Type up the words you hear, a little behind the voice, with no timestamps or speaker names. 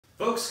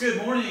Folks, good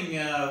morning.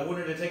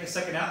 Wanted to take a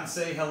second out and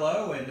say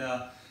hello, and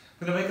I'm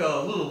going to make a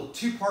little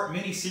two-part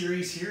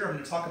mini-series here. I'm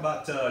going to talk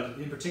about,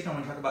 in particular,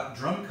 I'm going to talk about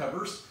drum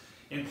covers.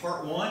 In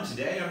part one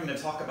today, I'm going to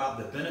talk about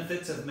the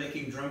benefits of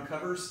making drum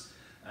covers,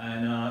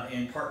 and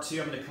in part two,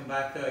 I'm going to come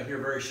back here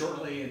very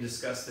shortly and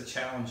discuss the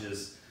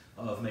challenges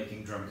of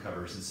making drum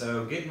covers. And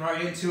so, getting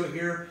right into it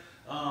here,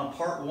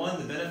 part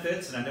one, the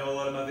benefits, and I know a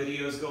lot of my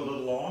videos go a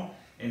little long,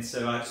 and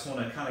so I just want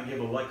to kind of give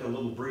a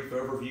little brief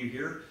overview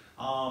here.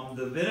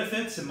 The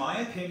benefits, in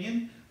my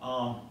opinion,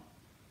 number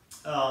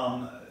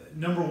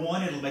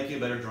one, it'll make you a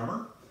better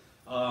drummer.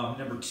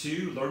 Number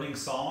two, learning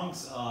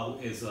songs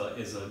is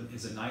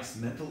a nice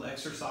mental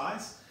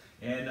exercise.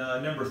 And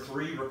number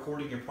three,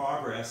 recording your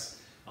progress.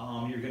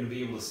 You're going to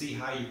be able to see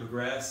how you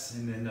progress,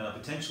 and then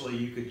potentially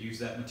you could use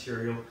that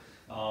material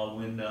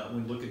when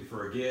looking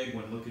for a gig,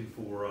 when looking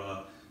for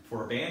a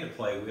band to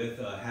play with.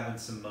 Having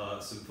some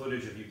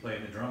footage of you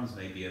playing the drums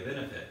may be a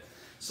benefit.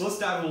 So let's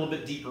dive a little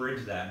bit deeper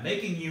into that.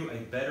 Making you a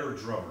better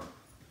drummer.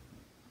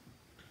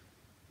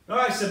 All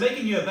right, so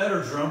making you a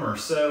better drummer.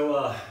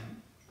 So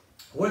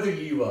whether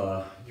you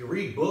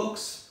read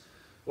books,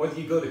 whether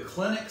you go to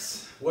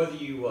clinics, whether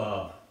you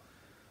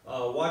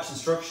watch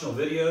instructional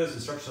videos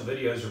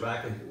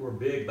were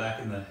big back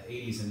in the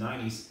 80s and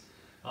 90s,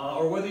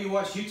 or whether you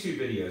watch YouTube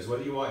videos,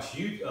 whether you watch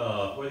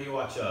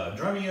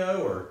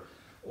Drumeo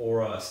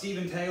or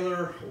Stephen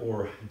Taylor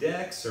or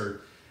Dex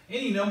or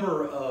any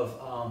number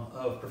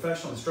of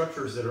professional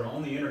instructors that are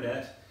on the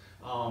internet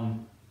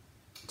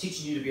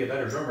teaching you to be a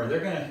better drummer, they're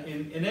going to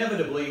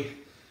inevitably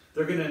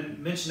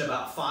mention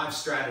about 5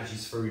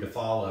 strategies for you to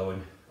follow,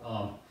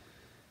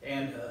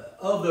 and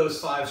of those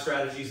 5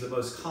 strategies, the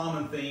most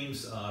common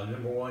themes,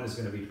 number 1 is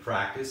going to be to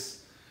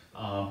practice.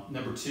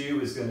 Number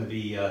 2 is going to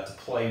be to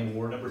play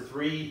more. Number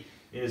 3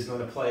 is going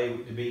to play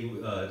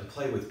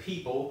with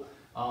people,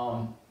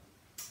 and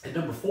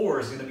number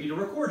 4 is going to be to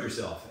record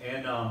yourself.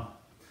 And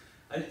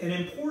an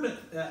important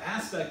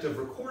aspect of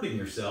recording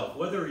yourself,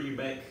 whether you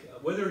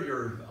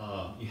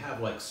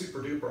have like super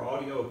duper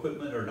audio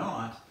equipment or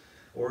not,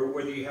 or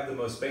whether you have the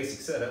most basic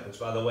setup,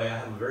 which by the way I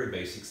have a very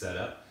basic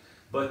setup,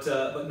 but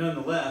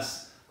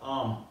nonetheless,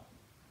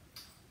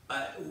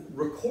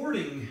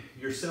 recording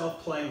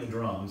yourself playing the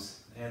drums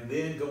and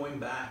then going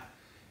back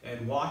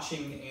and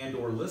watching and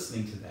or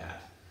listening to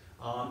that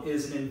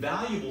is an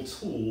invaluable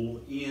tool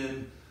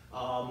in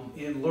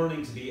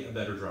learning to be a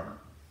better drummer.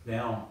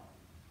 Now,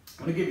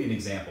 I'm going to give you an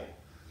example.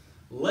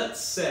 Let's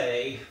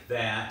say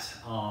that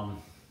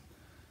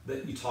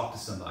that you talk to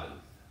somebody.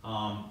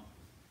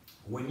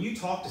 When you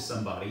talk to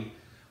somebody,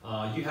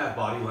 you have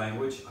body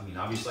language. I mean,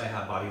 obviously I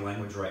have body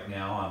language right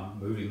now. I'm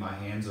moving my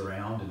hands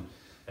around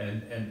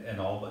and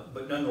all,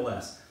 but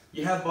nonetheless,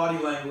 you have body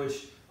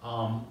language.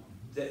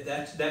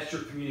 That's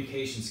your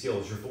communication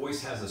skills. Your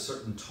voice has a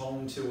certain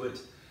tone to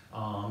it.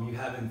 You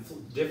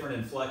have different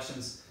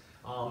inflections.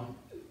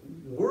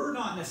 We're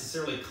not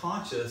necessarily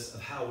conscious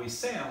of how we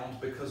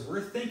sound because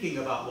we're thinking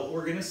about what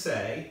we're going to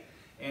say,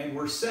 and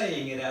we're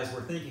saying it as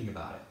we're thinking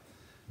about it.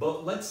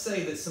 But let's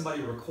say that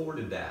somebody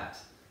recorded that,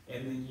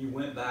 and then you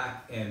went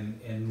back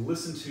and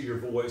listened to your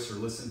voice or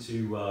listened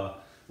to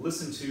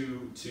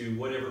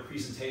whatever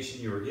presentation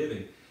you were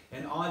giving,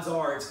 and odds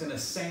are it's going to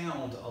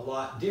sound a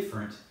lot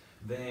different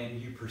than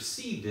you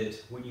perceived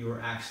it when you were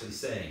actually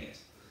saying it.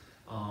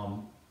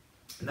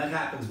 And that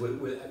happens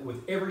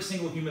with every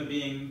single human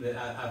being that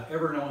I've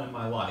ever known in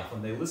my life.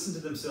 When they listen to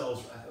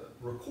themselves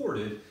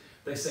recorded,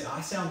 they say, I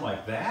sound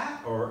like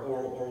that,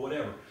 or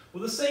whatever.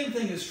 Well, the same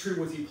thing is true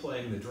with you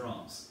playing the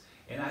drums.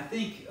 And I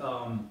think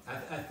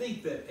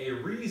that a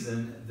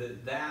reason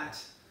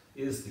that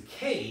is the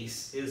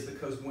case is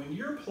because when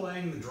you're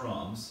playing the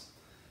drums,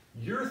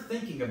 you're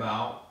thinking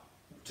about,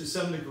 to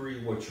some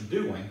degree, what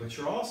you're doing, but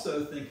you're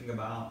also thinking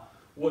about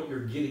what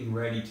you're getting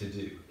ready to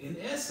do. In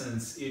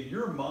essence, in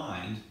your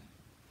mind,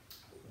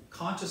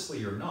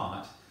 consciously or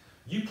not,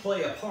 you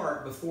play a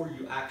part before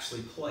you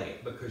actually play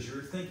it because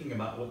you're thinking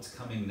about what's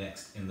coming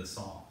next in the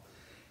song.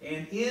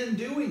 And in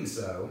doing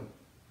so,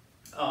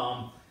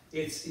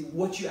 it's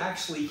what you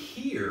actually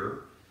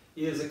hear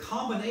is a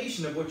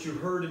combination of what you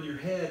heard in your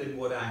head and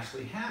what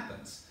actually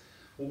happens.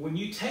 Well, when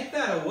you take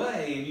that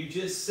away and you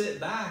just sit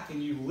back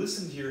and you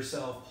listen to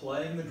yourself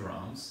playing the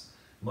drums,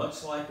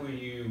 much like when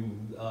you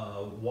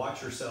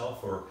watch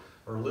yourself or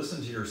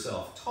listen to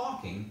yourself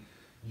talking,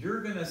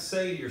 you're going to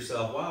say to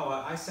yourself,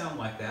 wow, I sound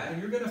like that,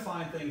 and you're going to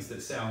find things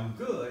that sound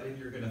good, and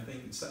you're going to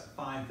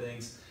find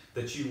things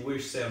that you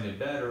wish sounded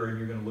better, and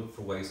you're going to look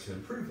for ways to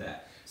improve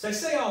that. So I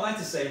say all that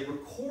to say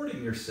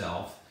recording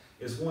yourself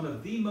is one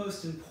of the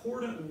most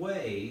important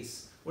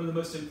ways, one of the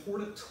most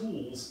important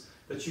tools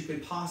that you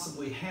could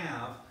possibly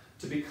have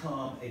to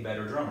become a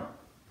better drummer.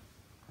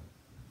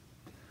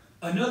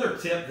 Another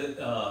tip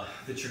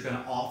that you're going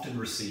to often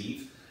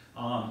receive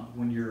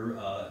when you're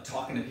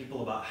talking to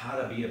people about how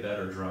to be a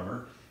better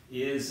drummer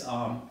is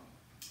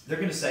they're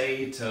going to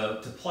say to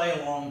play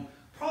along,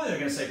 probably they're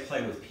going to say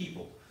play with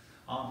people.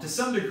 To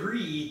some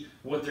degree,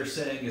 what they're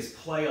saying is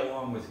play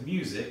along with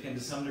music, and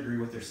to some degree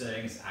what they're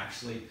saying is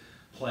actually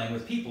playing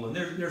with people. And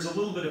there's a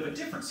little bit of a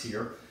difference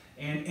here.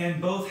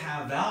 and both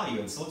have value.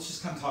 And so let's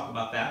just kind of talk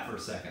about that for a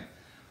second.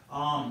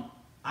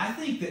 I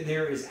think that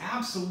there is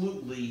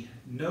absolutely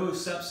no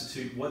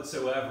substitute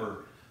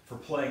whatsoever for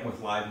playing with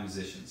live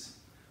musicians.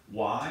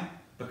 Why?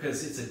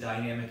 Because it's a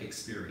dynamic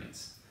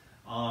experience.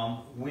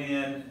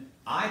 When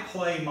I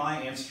play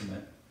my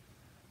instrument,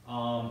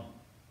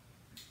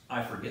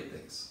 I forget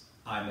things.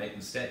 I make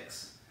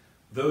mistakes.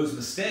 Those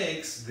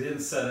mistakes then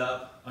set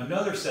up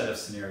another set of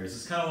scenarios.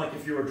 It's kind of like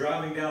if you were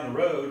driving down the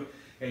road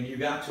and you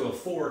got to a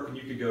fork and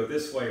you could go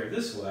this way or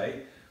this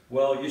way.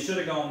 Well, you should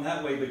have gone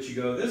that way, but you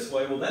go this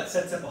way. Well, that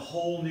sets up a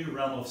whole new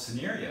realm of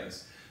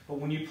scenarios. But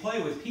when you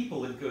play with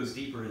people, it goes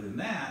deeper than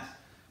that.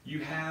 You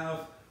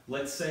have,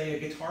 let's say, a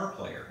guitar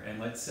player, and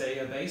let's say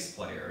a bass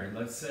player, and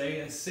let's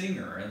say a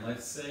singer, and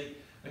let's say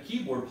a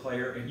keyboard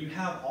player, and you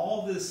have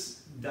all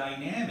this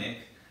dynamic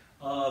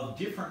of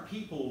different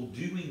people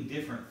doing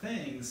different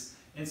things.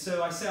 And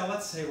so I say,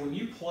 let's say when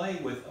you play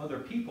with other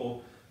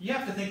people, you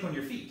have to think on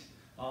your feet.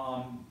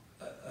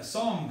 A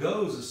song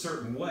goes a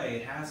certain way,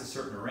 it has a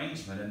certain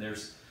arrangement, and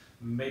there's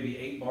maybe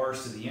 8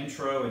 bars to the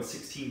intro and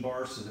 16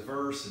 bars to the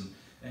verse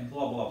and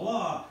blah, blah,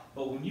 blah.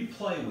 But when you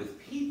play with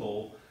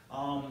people,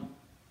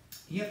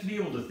 you have to be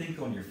able to think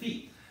on your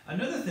feet.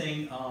 Another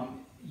thing,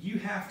 you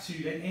have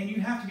to, and you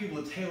have to be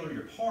able to tailor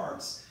your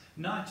parts,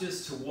 not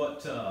just to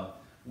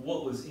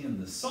what was in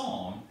the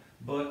song,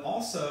 but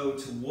also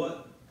to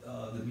what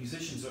the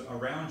musicians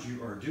around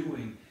you are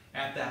doing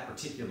at that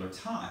particular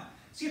time.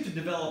 So you have to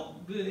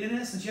develop, in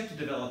essence, you have to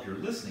develop your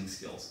listening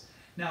skills.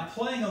 Now,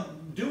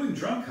 doing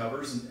drum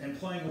covers and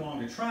playing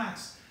along the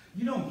tracks,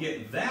 you don't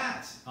get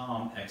that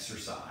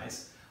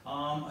exercise.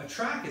 A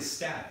track is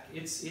static.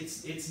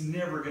 It's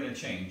never going to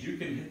change. You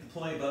can hit the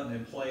play button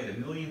and play it a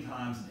million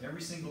times, and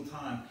every single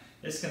time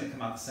it's going to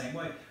come out the same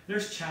way.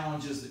 There's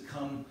challenges that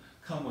come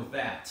with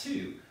that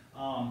too.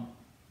 I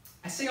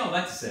say all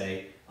that to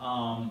say,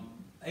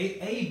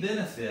 a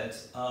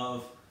benefit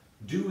of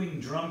doing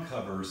drum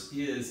covers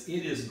is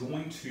it is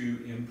going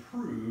to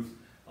improve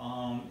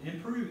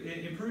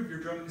your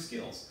drumming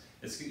skills.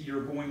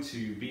 You're going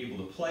to be able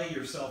to play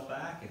yourself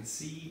back and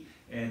see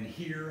and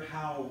hear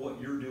how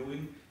what you're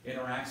doing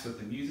interacts with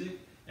the music.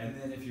 And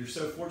then if you're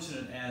so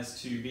fortunate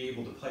as to be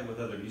able to play with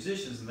other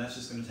musicians, then that's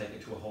just going to take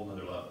it to a whole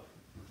nother level.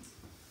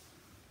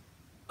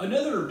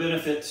 Another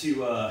benefit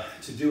to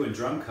doing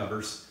drum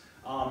covers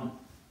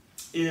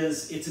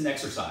is it's an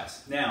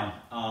exercise.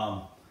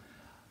 Now,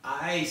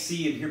 I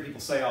see and hear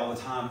people say all the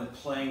time that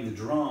playing the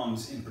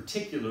drums in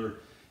particular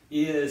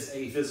is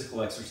a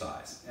physical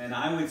exercise. And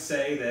I would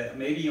say that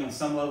maybe on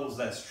some levels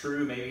that's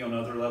true, maybe on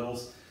other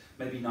levels,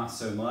 maybe not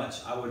so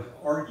much. I would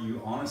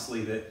argue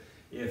honestly that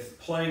if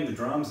playing the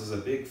drums is a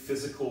big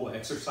physical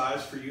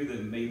exercise for you,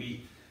 then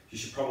maybe you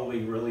should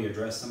probably really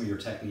address some of your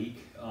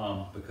technique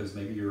because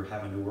maybe you're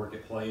having to work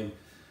at playing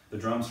the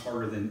drums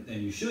harder than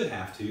you should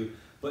have to.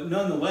 But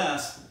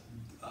nonetheless,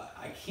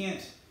 I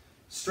can't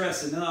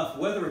stress enough,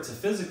 whether it's a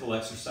physical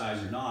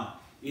exercise or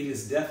not, it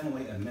is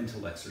definitely a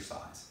mental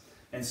exercise.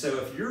 And so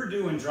if you're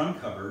doing drum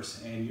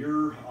covers and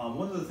you're,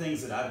 one of the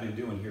things that I've been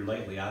doing here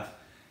lately, I've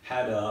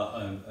had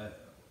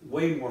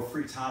way more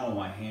free time on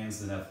my hands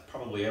than I've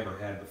probably ever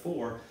had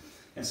before.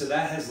 And so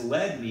that has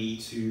led me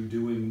to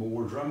doing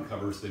more drum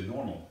covers than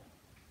normal.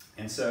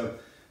 And so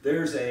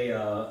there's a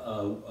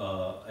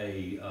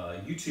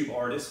YouTube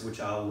artist, which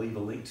I'll leave a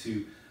link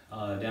to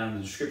down in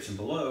the description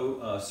below,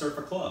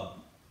 Cirfa Club.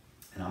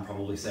 And I'm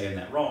probably saying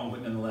that wrong,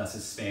 but nonetheless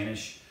it's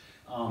Spanish.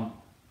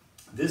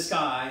 This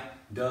guy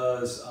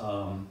does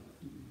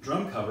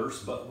drum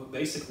covers, but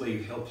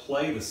basically he'll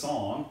play the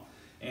song,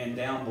 and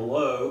down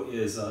below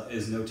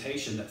is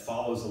notation that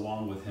follows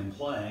along with him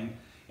playing.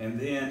 And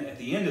then at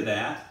the end of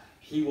that,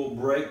 he will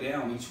break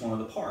down each one of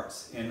the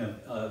parts. And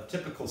a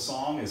typical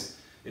song is,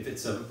 if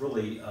it's a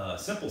really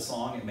simple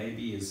song, it may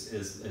be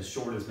as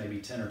short as maybe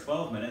 10 or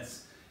 12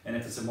 minutes. And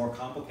if it's a more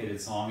complicated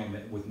song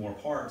with more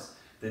parts,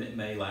 then it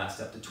may last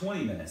up to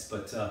 20 minutes.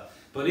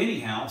 But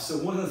anyhow, so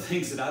one of the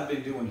things that I've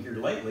been doing here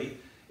lately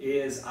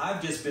is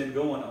I've just been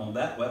going on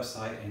that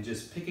website and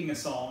just picking a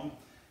song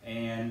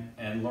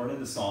and learning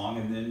the song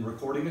and then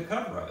recording a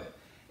cover of it.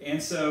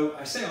 And so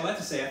I say all that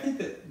to say, I think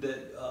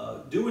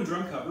that doing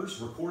drum covers,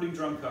 recording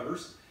drum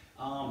covers,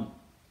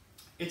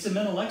 it's a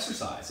mental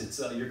exercise. It's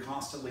you're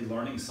constantly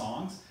learning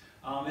songs.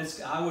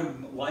 I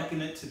would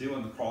liken it to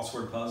doing the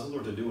crossword puzzle,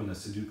 or to doing a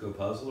Sudoku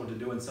puzzle, or to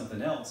doing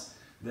something else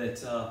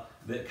that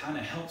kind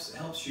of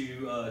helps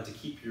you to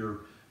keep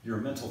your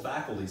mental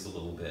faculties a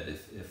little bit,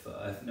 if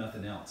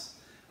nothing else.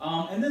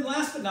 And then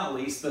last but not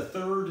least, the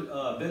third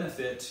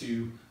benefit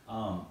to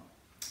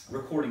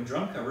recording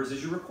drum covers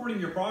is you're recording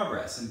your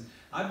progress. And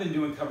I've been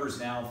doing covers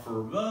now for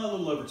a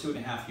little over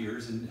 2.5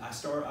 years, and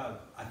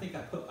I think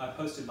I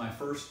posted my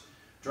first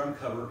drum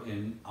cover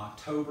in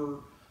October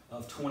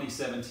of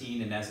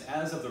 2017, and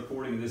as of the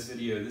recording of this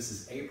video, this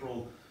is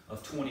April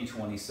of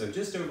 2020, so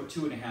just over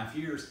 2.5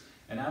 years,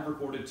 and I've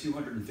recorded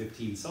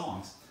 215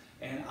 songs.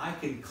 And I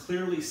can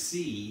clearly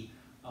see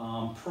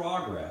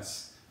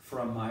progress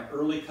from my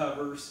early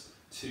covers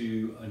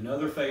to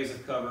another phase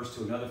of covers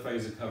to another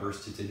phase of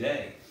covers to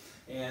today.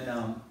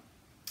 And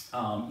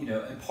You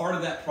know, and part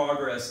of that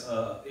progress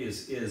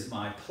is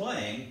my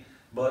playing,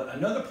 but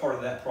another part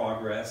of that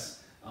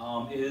progress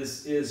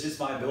is just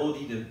my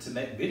ability to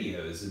make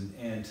videos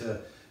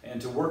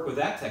and to work with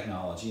that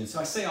technology. And so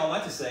I say all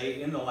that to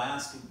say, in the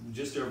last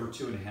just over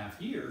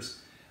 2.5 years,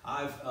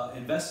 I've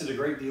invested a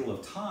great deal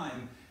of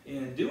time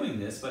in doing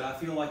this, but I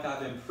feel like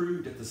I've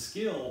improved at the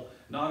skill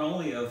not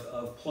only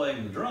of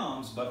playing the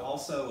drums, but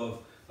also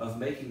of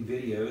making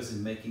videos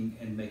and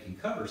making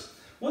covers.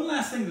 One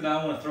last thing that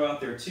I want to throw out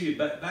there too,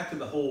 back to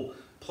the whole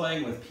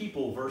playing with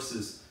people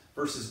versus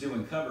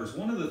doing covers.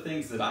 One of the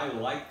things that I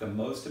like the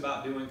most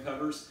about doing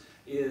covers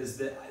is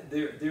that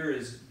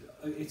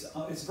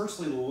it's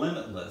virtually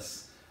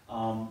limitless,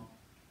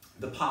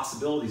 the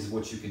possibilities of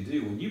what you can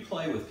do when you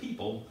play with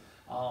people.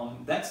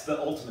 That's the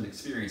ultimate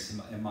experience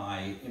in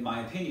my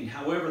opinion.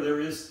 However, there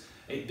is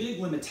a big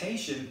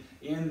limitation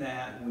in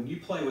that when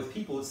you play with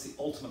people, it's the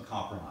ultimate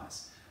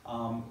compromise.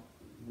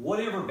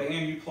 Whatever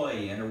band you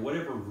play in or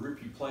whatever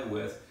group you play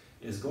with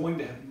is going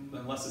to,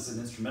 unless it's an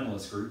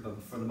instrumentalist group,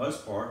 but for the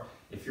most part,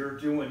 if you're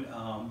doing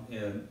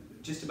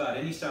just about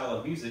any style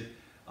of music,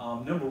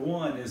 number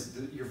one is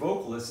your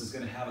vocalist is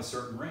going to have a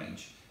certain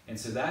range. And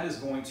so that is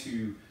going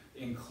to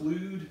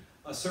include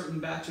a certain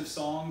batch of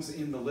songs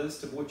in the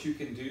list of what you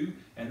can do,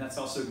 and that's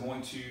also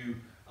going to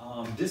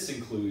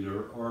disinclude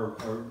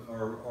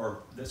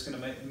or that's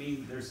going to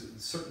mean there's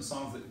certain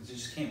songs that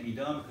just can't be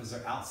done because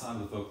they're outside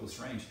of the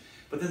vocalist range.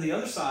 But then the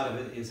other side of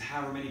it is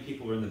however many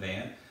people are in the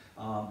band,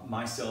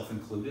 myself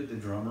included, the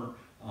drummer,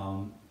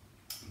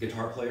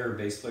 guitar player,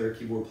 bass player,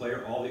 keyboard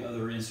player, all the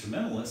other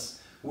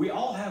instrumentalists, we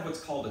all have what's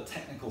called a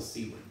technical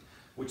ceiling,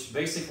 which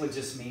basically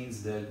just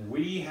means that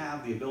we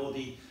have the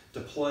ability to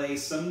play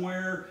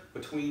somewhere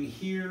between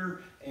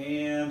here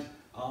and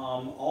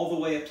all the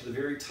way up to the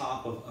very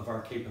top of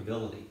our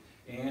capability.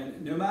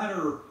 And no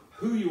matter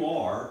who you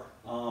are,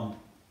 no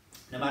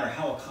matter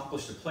how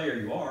accomplished a player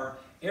you are,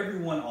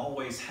 everyone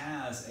always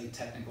has a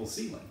technical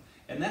ceiling.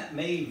 And that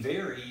may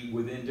vary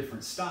within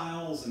different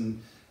styles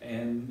and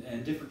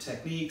different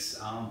techniques.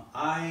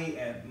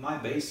 My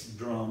bass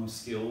drum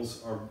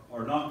skills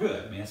are not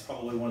good. I mean, that's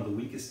probably one of the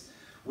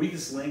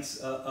weakest links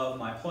of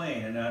my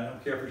playing. And I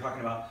don't care if you're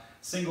talking about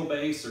single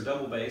bass or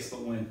double bass,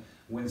 but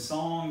when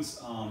songs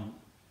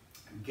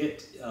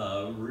get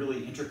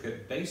really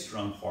intricate bass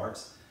drum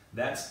parts,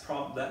 that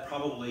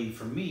probably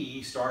for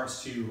me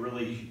starts to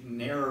really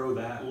narrow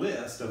that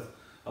list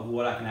of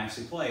what I can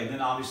actually play. And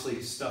then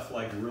obviously stuff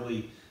like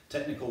really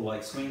technical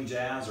like swing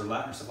jazz or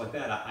Latin or stuff like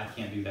that, I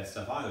can't do that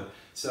stuff either.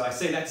 So I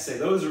say that to say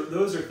those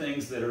are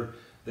things that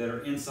are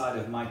inside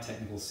of my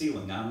technical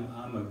ceiling.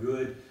 I'm a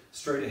good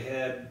straight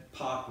ahead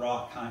pop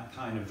rock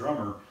kind of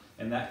drummer,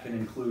 and that can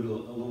include a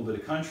little bit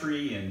of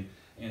country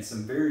and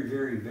some very,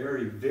 very,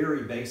 very,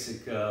 very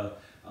basic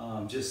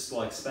just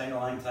like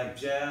Spang-a-lang type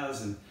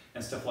jazz and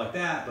stuff like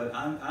that. But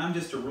I'm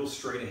just a real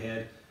straight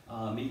ahead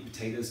meat and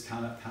potatoes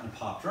kind of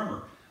pop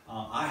drummer.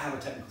 I have a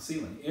technical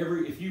ceiling.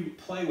 If you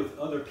play with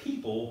other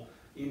people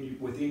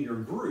within your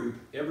group,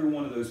 every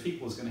one of those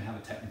people is going to have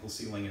a technical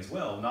ceiling as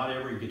well. Not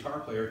every guitar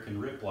player can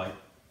rip like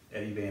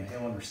Eddie Van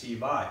Halen or Steve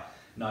Vai.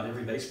 Not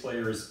every bass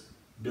player is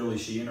Billy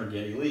Sheehan or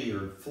Geddy Lee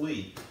or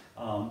Flea.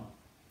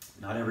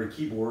 Not every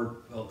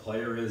keyboard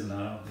player is, and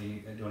I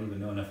don't even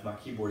know enough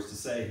about keyboards to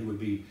say who would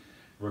be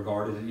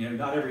regarded. And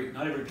not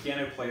every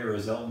piano player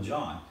is Elton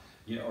John,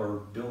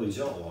 or Billy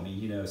Joel. I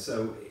mean,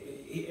 so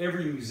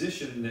every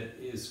musician that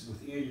is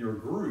within your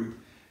group,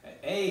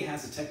 A,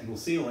 has a technical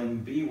ceiling,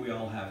 B, we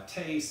all have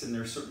tastes, and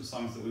there's certain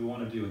songs that we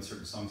want to do and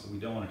certain songs that we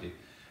don't want to do.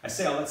 I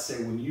say all that to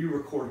say when you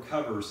record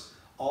covers,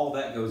 all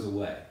that goes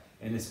away.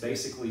 And it's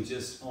basically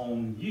just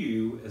on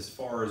you as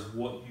far as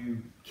what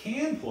you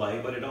can play,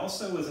 but it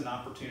also is an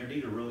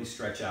opportunity to really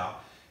stretch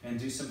out and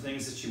do some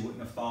things that you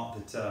wouldn't have thought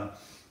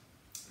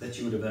that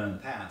you would have done in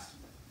the past.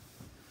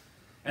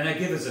 And I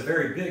give us a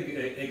very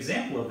big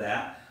example of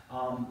that.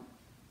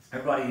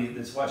 Everybody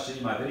that's watched any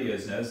of my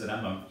videos knows that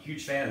I'm a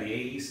huge fan of the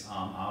 80s.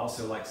 I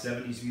also like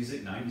 70s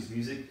music, 90s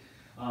music,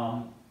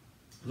 a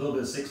little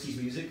bit of 60s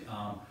music.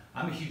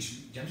 I'm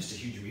just a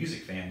huge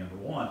music fan, number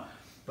one.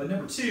 But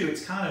number two,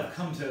 it's kind of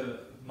come to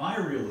my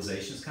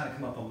realization, it's kind of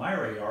come up on my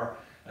radar,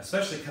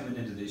 especially coming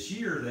into this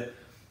year, that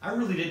I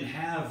really didn't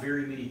have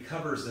very many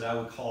covers that I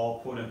would call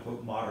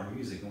quote-unquote modern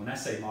music. And when I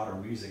say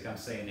modern music, I'm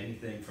saying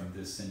anything from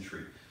this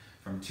century,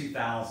 from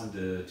 2000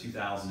 to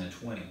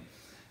 2020.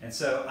 And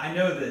so I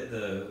know that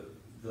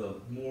the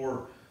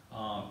more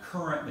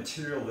current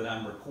material that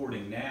I'm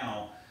recording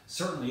now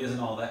certainly isn't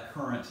all that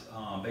current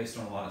based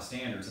on a lot of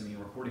standards. I mean,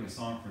 recording a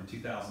song from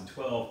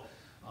 2012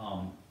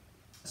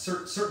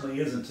 certainly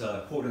isn't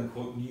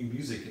quote-unquote new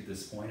music at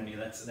this point. I mean,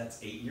 that's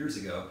 8 years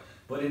ago.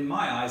 But in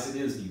my eyes, it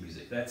is new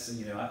music. That's,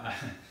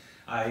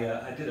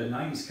 I did a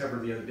 90s cover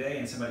the other day,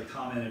 and somebody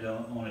commented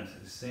on it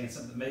saying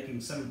something,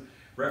 making some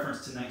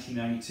reference to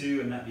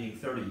 1992 and that being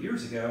 30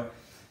 years ago.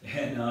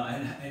 And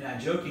I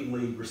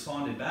jokingly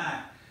responded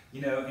back,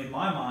 in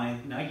my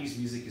mind, 90s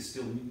music is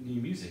still new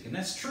music. And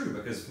that's true,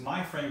 because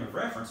my frame of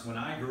reference when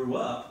I grew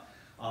up,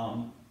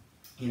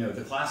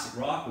 the classic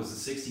rock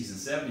was the 60s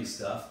and 70s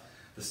stuff.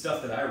 the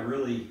stuff that I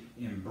really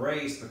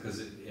embraced because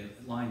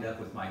it lined up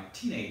with my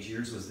teenage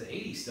years was the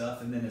 80s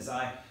stuff. And then as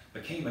I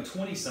became a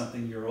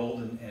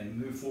 20-something-year-old and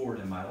moved forward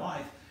in my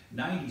life,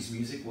 90s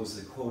music was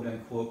the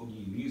quote-unquote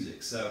new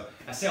music. So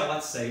I say all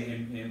that to say,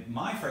 in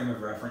my frame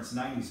of reference,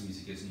 90s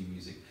music is new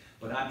music.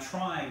 But I'm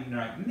trying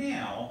right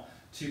now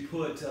to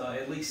put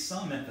at least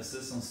some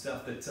emphasis on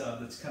stuff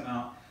that's come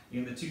out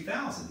in the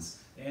 2000s.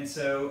 And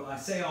so I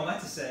say all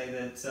that to say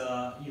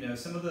that you know,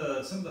 some of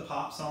the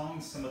pop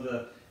songs, some of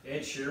the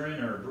Ed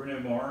Sheeran or Bruno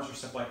Mars or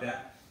stuff like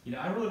that, you know,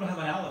 I really don't have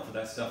an outlet for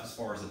that stuff as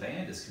far as the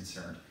band is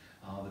concerned.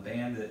 The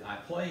band that I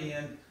play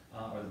in,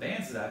 or the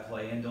bands that I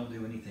play in, don't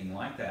do anything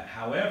like that.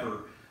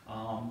 However,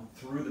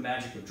 through the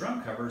magic of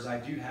drum covers, I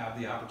do have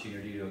the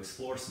opportunity to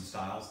explore some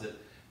styles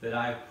that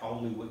I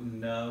probably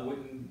wouldn't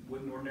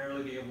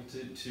ordinarily be able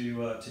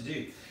to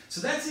do.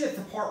 So that's it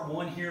for part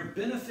one here.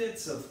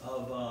 Benefits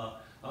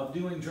of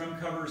doing drum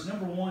covers.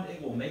 Number one,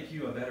 it will make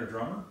you a better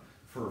drummer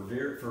for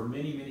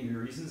many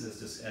reasons,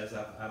 as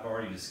I've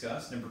already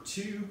discussed. Number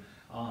two,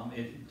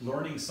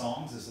 learning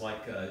songs is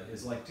like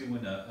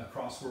doing a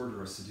crossword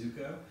or a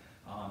Sudoku.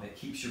 It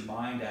keeps your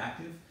mind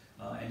active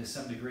and to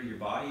some degree your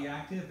body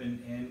active,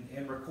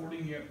 and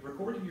recording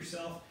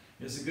yourself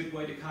is a good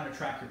way to kind of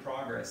track your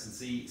progress and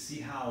see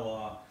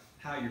how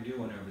you're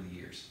doing over the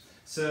years.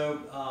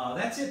 So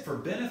that's it for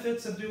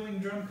benefits of doing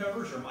drum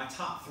covers, or my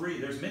top three.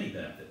 There's many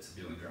benefits of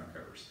doing drum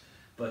covers,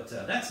 but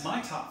that's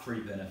my top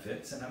three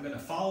benefits, and I'm going to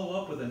follow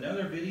up with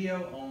another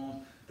video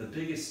on the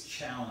biggest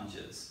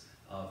challenges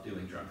of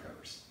doing drum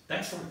covers.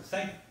 Thanks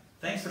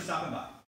for stopping by.